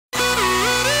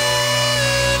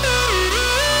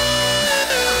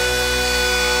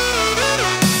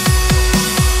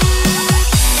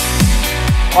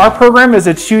our program is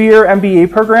a 2-year MBA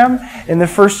program. In the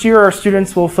first year, our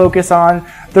students will focus on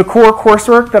the core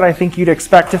coursework that I think you'd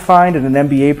expect to find in an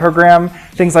MBA program,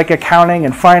 things like accounting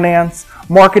and finance,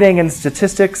 marketing and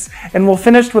statistics, and we'll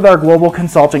finish with our global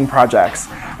consulting projects.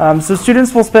 So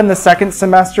students will spend the second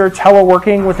semester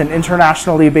teleworking with an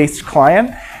internationally based client,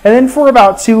 and then for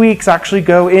about 2 weeks actually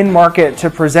go in market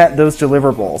to present those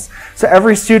deliverables. So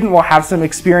every student will have some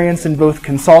experience in both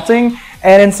consulting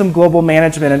and in some global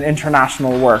management and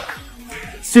international work.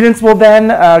 Students will then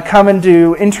come and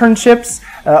do internships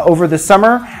over the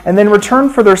summer and then return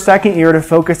for their second year to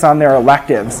focus on their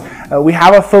electives. We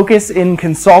have a focus in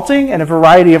consulting and a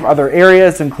variety of other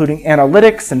areas, including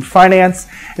analytics and finance,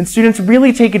 and students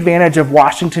really take advantage of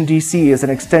Washington, D.C. as an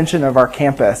extension of our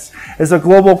campus. As a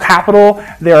global capital,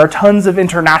 there are tons of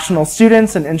international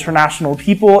students and international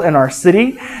people in our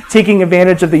city, taking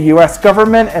advantage of the U.S.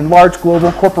 government and large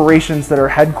global corporations that are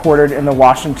headquartered in the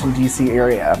Washington, D.C.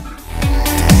 area.